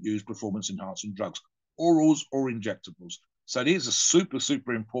didn't use performance-enhancing drugs, orals or injectables. So these are super,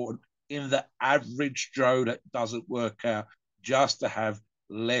 super important in the average Joe that doesn't work out, just to have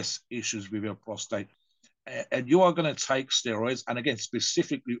less issues with your prostate. And you are going to take steroids, and again,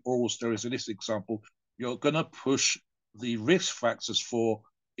 specifically oral steroids in this example, you're going to push the risk factors for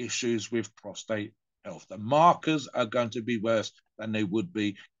issues with prostate health. The markers are going to be worse than they would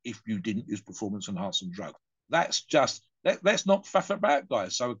be if you didn't use performance-enhancing drugs. That's just, let's not faff about,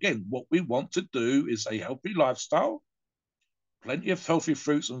 guys. So again, what we want to do is a healthy lifestyle, plenty of healthy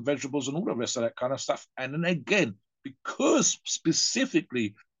fruits and vegetables and all the rest of that kind of stuff. And then again, because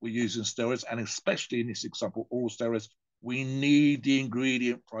specifically we're using steroids, and especially in this example, oral steroids, we need the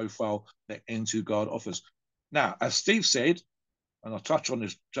ingredient profile that N2Guard offers. Now, as Steve said, and I'll touch on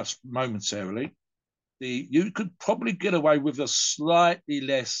this just momentarily, you could probably get away with a slightly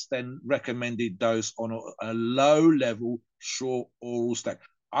less than recommended dose on a low-level short oral stack.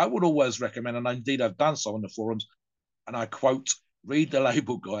 I would always recommend, and indeed I've done so on the forums, and I quote, read the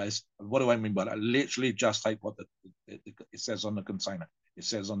label, guys. And what do I mean by that? Literally just take what it says on the container. It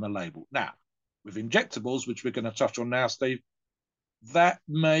says on the label. Now, with injectables, which we're going to touch on now, Steve, that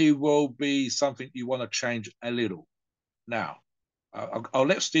may well be something you want to change a little. Now, I'll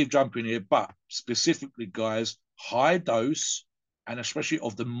let Steve jump in here, but specifically, guys, high dose, and especially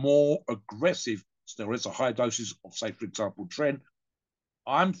of the more aggressive steroids, so high doses of, say, for example, tren,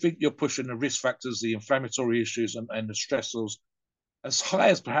 I think you're pushing the risk factors, the inflammatory issues, and the stressors as high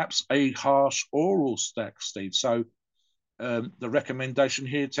as perhaps a harsh oral stack, Steve. So the recommendation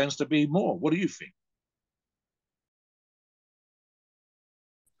here tends to be more. What do you think?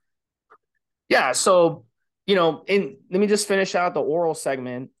 Yeah, so let me just finish out the oral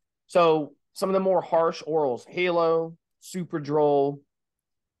segment. So some of the more harsh orals: Halo, Superdrol,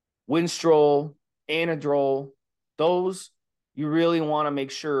 Winstrol, Anadrol. Those you really want to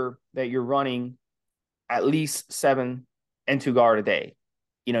make sure that you're running at least 7 N2Guard a day.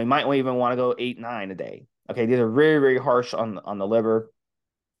 You might even want to go 8, 9 a day. Okay, these are very, very harsh on the liver.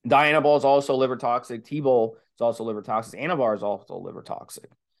 Dianabol is also liver toxic. T-Bol is also liver toxic. Anavar is also liver toxic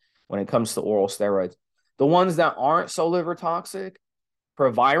when it comes to oral steroids. The ones that aren't so liver toxic,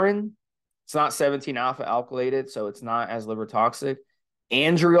 Proviron, it's not 17-alpha alkylated, so it's not as liver toxic.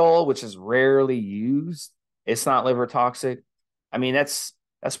 Andriol, which is rarely used, it's not liver toxic. I mean, that's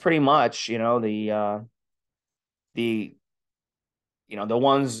pretty much, the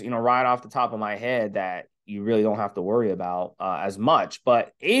ones, right off the top of my head that you really don't have to worry about as much.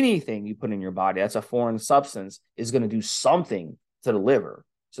 But anything you put in your body that's a foreign substance is going to do something to the liver.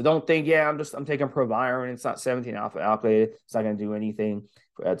 So don't think, I'm taking Proviron, it's not 17-alpha alkylated, it's not going to do anything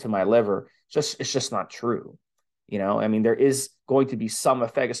to my liver. It's just not true. I mean, there is going to be some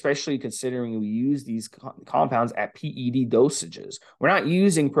effect, especially considering we use these compounds at PED dosages. We're not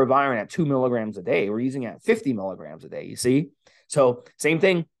using Proviron at 2 milligrams a day. We're using it at 50 milligrams a day, you see? So same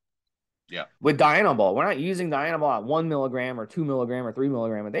thing with Dianabol. We're not using Dianabol at 1 milligram or 2 milligram or 3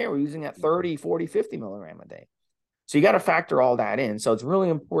 milligram a day. We're using it at 30, 40, 50 milligram a day. So you got to factor all that in. So it's really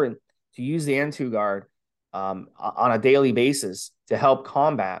important to use the N2Guard on a daily basis to help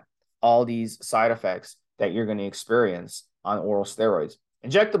combat all these side effects that you're going to experience on oral steroids.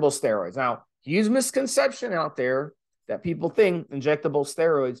 Injectable steroids. Now, huge misconception out there that people think injectable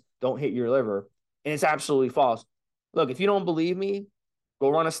steroids don't hit your liver, and it's absolutely false. Look, if you don't believe me, go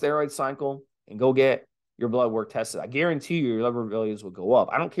run a steroid cycle and go get your blood work tested. I guarantee you your liver values will go up.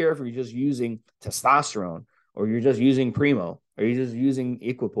 I don't care if you're just using testosterone or you're just using Primo or you're just using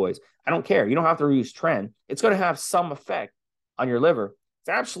Equipoise. I don't care. You don't have to use Tren. It's going to have some effect on your liver. It's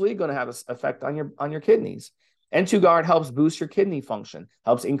absolutely going to have an effect on your kidneys. N2Guard helps boost your kidney function,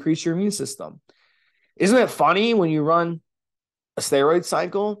 helps increase your immune system. Isn't it funny when you run a steroid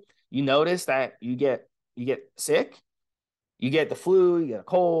cycle, you notice that you get sick, you get the flu, you get a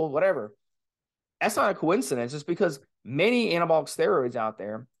cold, whatever. That's not a coincidence. It's because many anabolic steroids out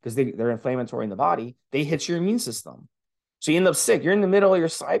there, because they're inflammatory in the body, they hit your immune system. So you end up sick. You're in the middle of your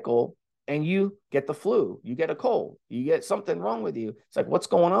cycle and you get the flu, you get a cold, you get something wrong with you. It's like, what's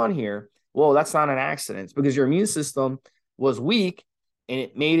going on here? Well, that's not an accident. It's because your immune system was weak and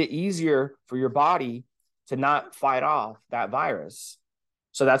it made it easier for your body to not fight off that virus.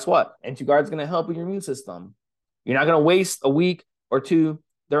 So that's what N2Guard is going to help with your immune system. You're not going to waste a week or two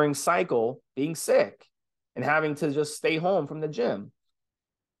during cycle being sick and having to just stay home from the gym.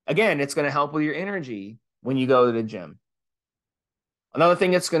 Again, it's going to help with your energy when you go to the gym. Another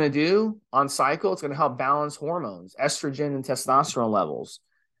thing it's going to do on cycle, it's going to help balance hormones, estrogen and testosterone levels.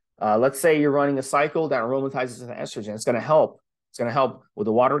 Let's say you're running a cycle that aromatizes an estrogen. It's going to help. It's going to help with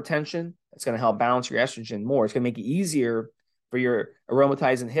the water retention. It's going to help balance your estrogen more. It's going to make it easier for your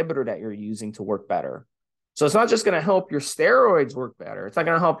aromatase inhibitor that you're using to work better. So it's not just going to help your steroids work better. It's not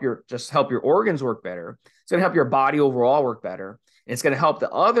going to help your organs work better. It's going to help your body overall work better. And it's going to help the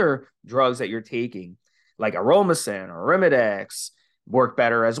other drugs that you're taking, like Aromacin or Arimidex, work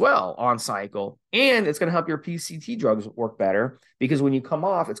better as well on cycle. And it's going to help your PCT drugs work better because when you come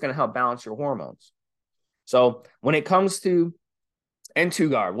off, it's going to help balance your hormones. So when it comes to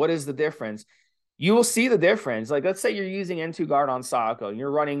N2Guard, what is the difference? You will see the difference. Like, let's say you're using N2Guard on cycle and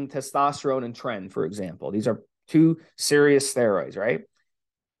you're running testosterone and Tren, for example. These are two serious steroids, right?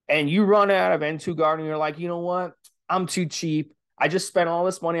 And you run out of N2Guard and you're like, you know what? I'm too cheap. I just spent all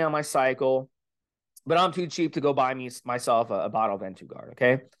this money on my cycle, but I'm too cheap to go buy myself a bottle of N2Guard,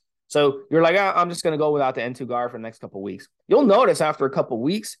 okay? So you're like, I'm just going to go without the N2Guard for the next couple of weeks. You'll notice after a couple of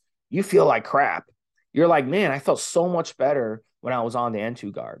weeks, you feel like crap. You're like, man, I felt so much better when I was on the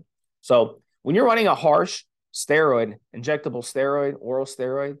N2Guard. So when you're running a harsh steroid, injectable steroid, oral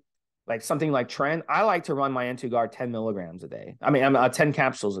steroid, like something like Tren, I like to run my N2Guard 10 milligrams a day. 10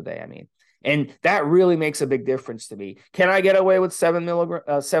 capsules a day, And that really makes a big difference to me. Can I get away with 7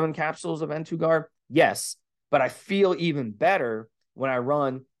 capsules of N2Guard? Yes, but I feel even better when I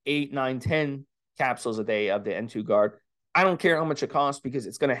run 8, 9, 10 capsules a day of the N2Guard. I don't care how much it costs because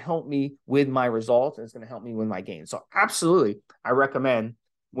it's going to help me with my results and it's going to help me with my gains. So absolutely, I recommend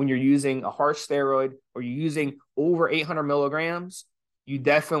when you're using a harsh steroid or you're using over 800 milligrams, you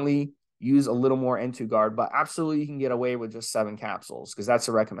definitely use a little more N2Guard, but absolutely you can get away with just 7 capsules because that's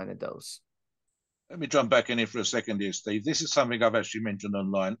the recommended dose. Let me jump back in here for a second here, Steve. This is something I've actually mentioned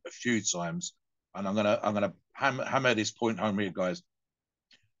online a few times, and I'm gonna hammer this point home here, guys.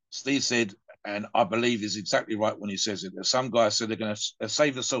 Steve said, and I believe is exactly right when he says it, that some guys said they're going to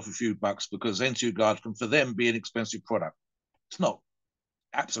save themselves a few bucks because N2Guard can, for them, be an expensive product. It's not.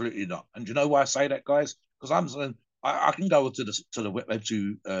 Absolutely not. And do you know why I say that, guys? Because I'm saying I can go to the web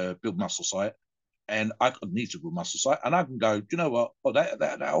to build muscle site, and I need to build muscle site, and I can go, do you know what?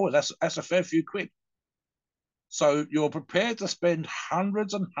 Oh, that's a fair few quid. So you're prepared to spend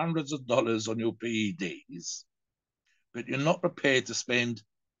hundreds and hundreds of dollars on your PEDs, but you're not prepared to spend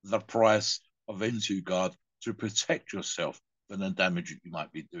the price of N2Guard to protect yourself from the damage you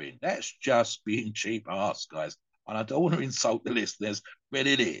might be doing. That's just being cheap ass, guys. And I don't want to insult the listeners, but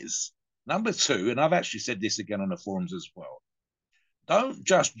it is. Number 2, and I've actually said this again on the forums as well, don't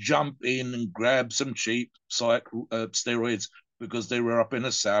just jump in and grab some cheap steroids because they were up in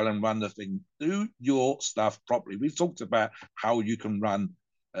a sale and run the thing. Do your stuff properly. We've talked about how you can run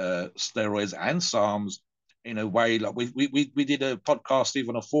steroids and SARMs in a way like we did a podcast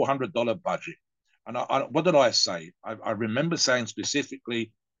even a $400 budget. And what did I say? I remember saying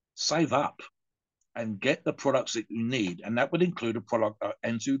specifically, save up and get the products that you need. And that would include a product like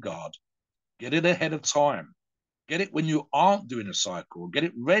N2Guard. Get it ahead of time. Get it when you aren't doing a cycle. Get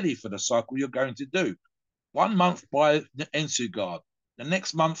it ready for the cycle you're going to do. 1 month, buy the N2Guard. The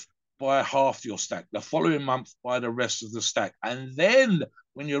next month, buy half your stack. The following month, buy the rest of the stack. And then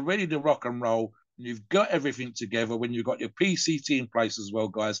when you're ready to rock and roll, you've got everything together, when you've got your PCT in place as well,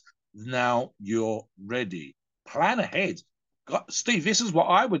 guys, now you're ready. Plan ahead. Steve, this is what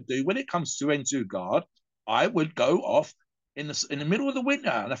I would do when it comes to N2Guard. I would go off in the middle of the winter,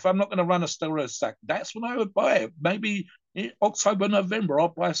 and if I'm not going to run a steroid stack, that's when I would buy it. Maybe in October, November, I'll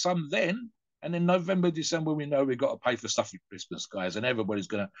buy some then. And in November, December, we know we've got to pay for stuff for Christmas, guys, and everybody's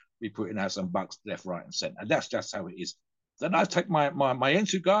going to be putting out some bucks left, right, and centre. And that's just how it is. Then I take my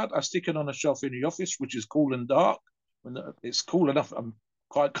N2Guard, I stick it on a shelf in the office, which is cool and dark. When it's cool enough, I'm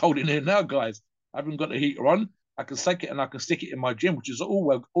quite cold in here now, guys. I haven't got the heater on. I can take it and I can stick it in my gym, which is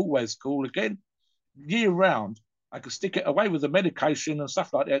always cool. Again, year round, I can stick it away with the medication and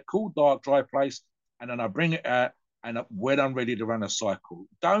stuff like that. Cool, dark, dry place, and then I bring it out, and when I'm ready to run a cycle.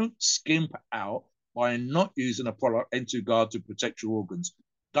 Don't skimp out by not using a product N2Guard to protect your organs.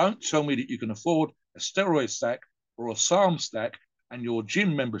 Don't tell me that you can afford a steroid stack or a SARM stack and your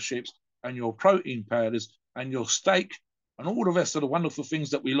gym memberships and your protein powders and your steak and all the rest of the wonderful things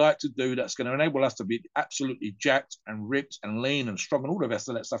that we like to do that's going to enable us to be absolutely jacked and ripped and lean and strong and all the rest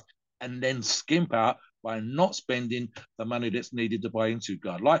of that stuff, and then skimp out by not spending the money that's needed to buy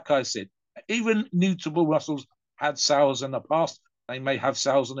N2Guard. Like I said, even Nutable Russell's had sales in the past. They may have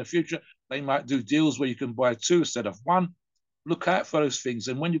sales in the future. They might do deals where you can buy 2 instead of 1. Look out for those things.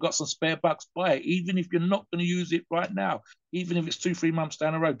 And when you've got some spare bucks, buy it. Even if you're not going to use it right now, even if it's 2-3 months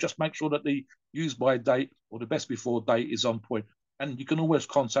down the road, just make sure that the use by date or the best before date is on point. And you can always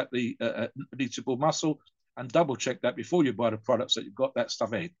contact the Nutable Muscle and double check that before you buy the products that you've got that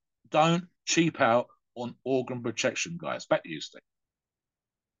stuff in. Don't cheap out on organ protection, guys. Back to you, Steve.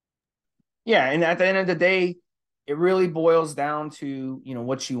 Yeah, and at the end of the day, it really boils down to,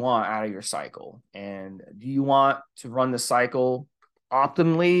 what you want out of your cycle. And do you want to run the cycle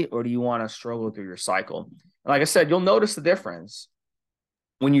optimally, or do you want to struggle through your cycle? Like I said, you'll notice the difference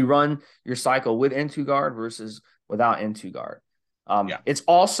when you run your cycle with N2Guard versus without N2Guard. It's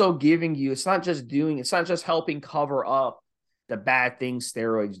also giving you, it's not just helping cover up the bad things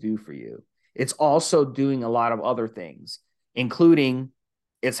steroids do for you. It's also doing a lot of other things, including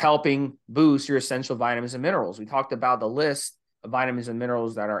it's helping boost your essential vitamins and minerals. We talked about the list of vitamins and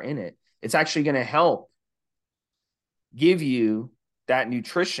minerals that are in it. It's actually going to help give you that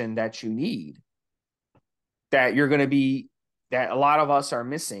nutrition that you need, that a lot of us are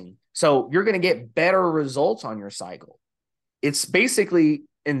missing. So you're going to get better results on your cycle. It's basically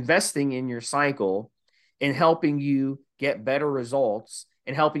investing in your cycle and helping you get better results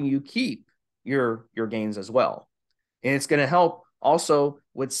and helping you keep your gains as well. And it's going to help also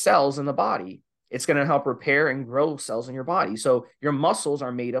with cells in the body. It's going to help repair and grow cells in your body. So your muscles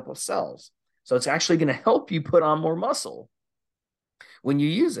are made up of cells. So it's actually going to help you put on more muscle when you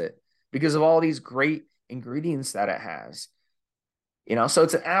use it because of all these great ingredients that it has. So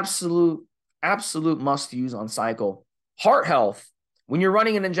it's an absolute must use on cycle. Heart health. When you're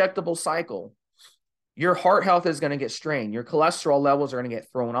running an injectable cycle, your heart health is going to get strained. Your cholesterol levels are going to get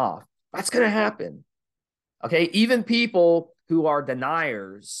thrown off. That's going to happen. Okay. Even people who are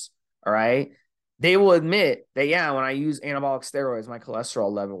deniers, all right, they will admit that, yeah, when I use anabolic steroids, my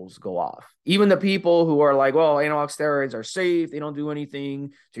cholesterol levels go off. Even the people who are like, well, anabolic steroids are safe. They don't do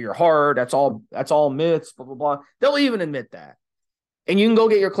anything to your heart. That's all myths, blah, blah, blah. They'll even admit that. And you can go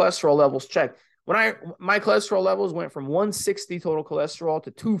get your cholesterol levels checked. My cholesterol levels went from 160 total cholesterol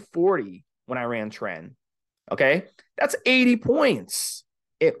to 240 when I ran Tren. Okay. That's 80 points.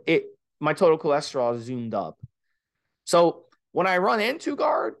 My total cholesterol is zoomed up. So when I run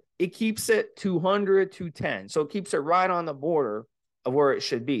N2Guard, it keeps it 200, 210. So it keeps it right on the border of where it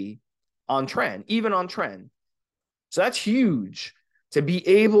should be on Tren, even on Tren. So that's huge to be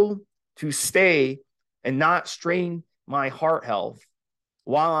able to stay and not strain my heart health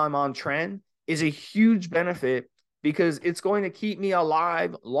while I'm on Tren is a huge benefit because it's going to keep me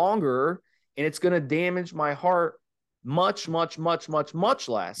alive longer and it's going to damage my heart much, much, much, much, much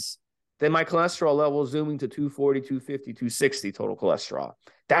less than my cholesterol level zooming to 240, 250, 260 total cholesterol.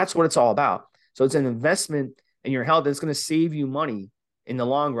 That's what it's all about. So it's an investment in your health that's going to save you money in the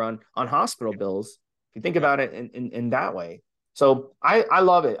long run on hospital bills. If you think about it in that way. So I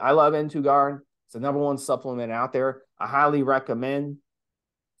love it. I love N2Guard. It's the #1 supplement out there. I highly recommend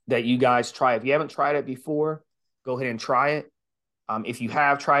that you guys try it. If you haven't tried it before, go ahead and try it. If you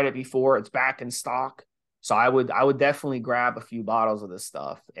have tried it before, it's back in stock. So I would definitely grab a few bottles of this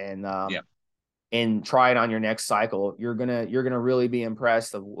stuff and try it on your next cycle. You're gonna really be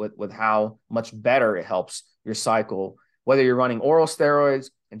impressed with how much better it helps your cycle. Whether you're running oral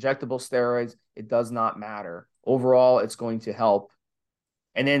steroids, injectable steroids, it does not matter. Overall, it's going to help.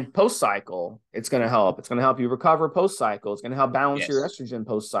 And then post-cycle, it's going to help. It's going to help you recover post-cycle. It's going to help balance your estrogen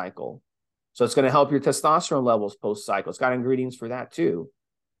post-cycle. So it's going to help your testosterone levels post-cycle. It's got ingredients for that too.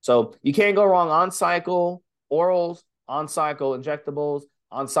 So you can't go wrong on cycle, orals, on cycle, injectables,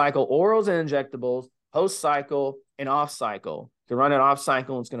 on cycle, orals and injectables, post cycle and off cycle. To run it off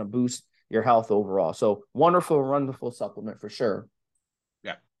cycle, it's going to boost your health overall. So wonderful, wonderful supplement for sure.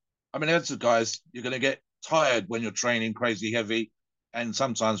 Yeah. I mean, that's the guys, you're going to get tired when you're training crazy heavy. And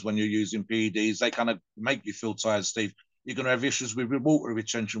sometimes when you're using PEDs, they kind of make you feel tired, Steve. You're going to have issues with water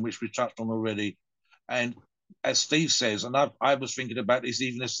retention, which we touched on already. And as Steve says, and I was thinking about this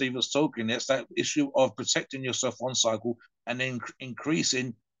even as Steve was talking, it's that issue of protecting yourself on cycle and then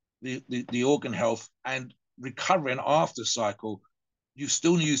increasing the organ health and recovering after cycle. You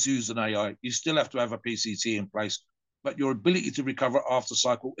still need to use an AI. You still have to have a PCT in place, but your ability to recover after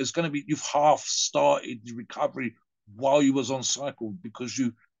cycle is going to be, you've half started the recovery while you was on cycle because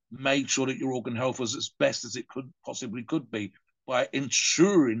you made sure that your organ health was as best as it possibly could be by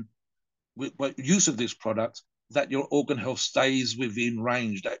ensuring with use of this product that your organ health stays within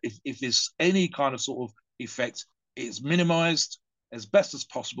range, that if there's any kind of sort of effect, it's minimized as best as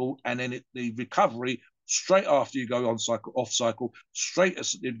possible, and then the recovery straight after you go on cycle, off cycle, straight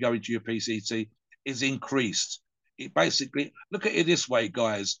as you go into your PCT is increased. It basically, look at it this way,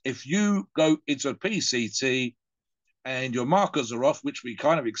 guys. If you go into a PCT and your markers are off, which we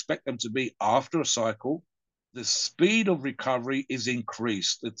kind of expect them to be after a cycle, the speed of recovery is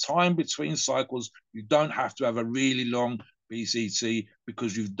increased. The time between cycles, you don't have to have a really long PCT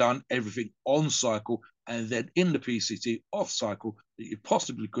because you've done everything on cycle and then in the PCT off cycle that you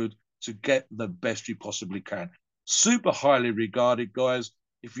possibly could to get the best you possibly can. Super highly regarded, guys.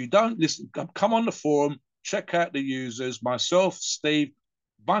 If you don't listen, come on the forum, check out the users, myself, Steve,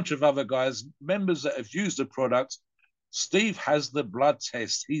 bunch of other guys, members that have used the product. Steve has the blood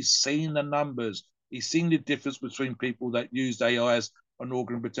test. He's seen the numbers. He's seen the difference between people that used AIs and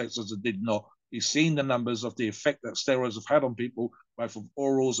organ protectors and did not. He's seen the numbers of the effect that steroids have had on people, both of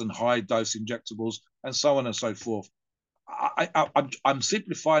orals and high-dose injectables, and so on and so forth. I'm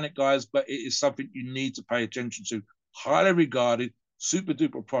simplifying it, guys, but it is something you need to pay attention to. Highly regarded,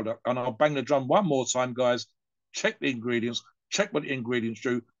 super-duper product. And I'll bang the drum one more time, guys. Check the ingredients. Check what the ingredients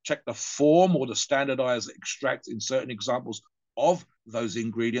do. Check the form or the standardized extract in certain examples of those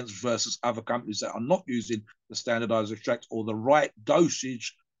ingredients versus other companies that are not using the standardized extract or the right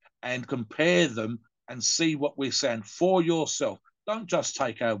dosage, and compare them and see what we're saying for yourself. Don't just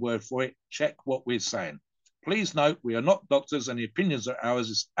take our word for it. Check what we're saying. Please note, we are not doctors and the opinions are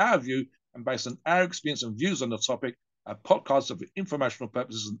ours. It's our view and based on our experience and views on the topic. Our podcasts are for informational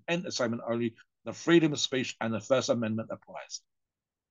purposes and entertainment only. The freedom of speech and the First Amendment applies.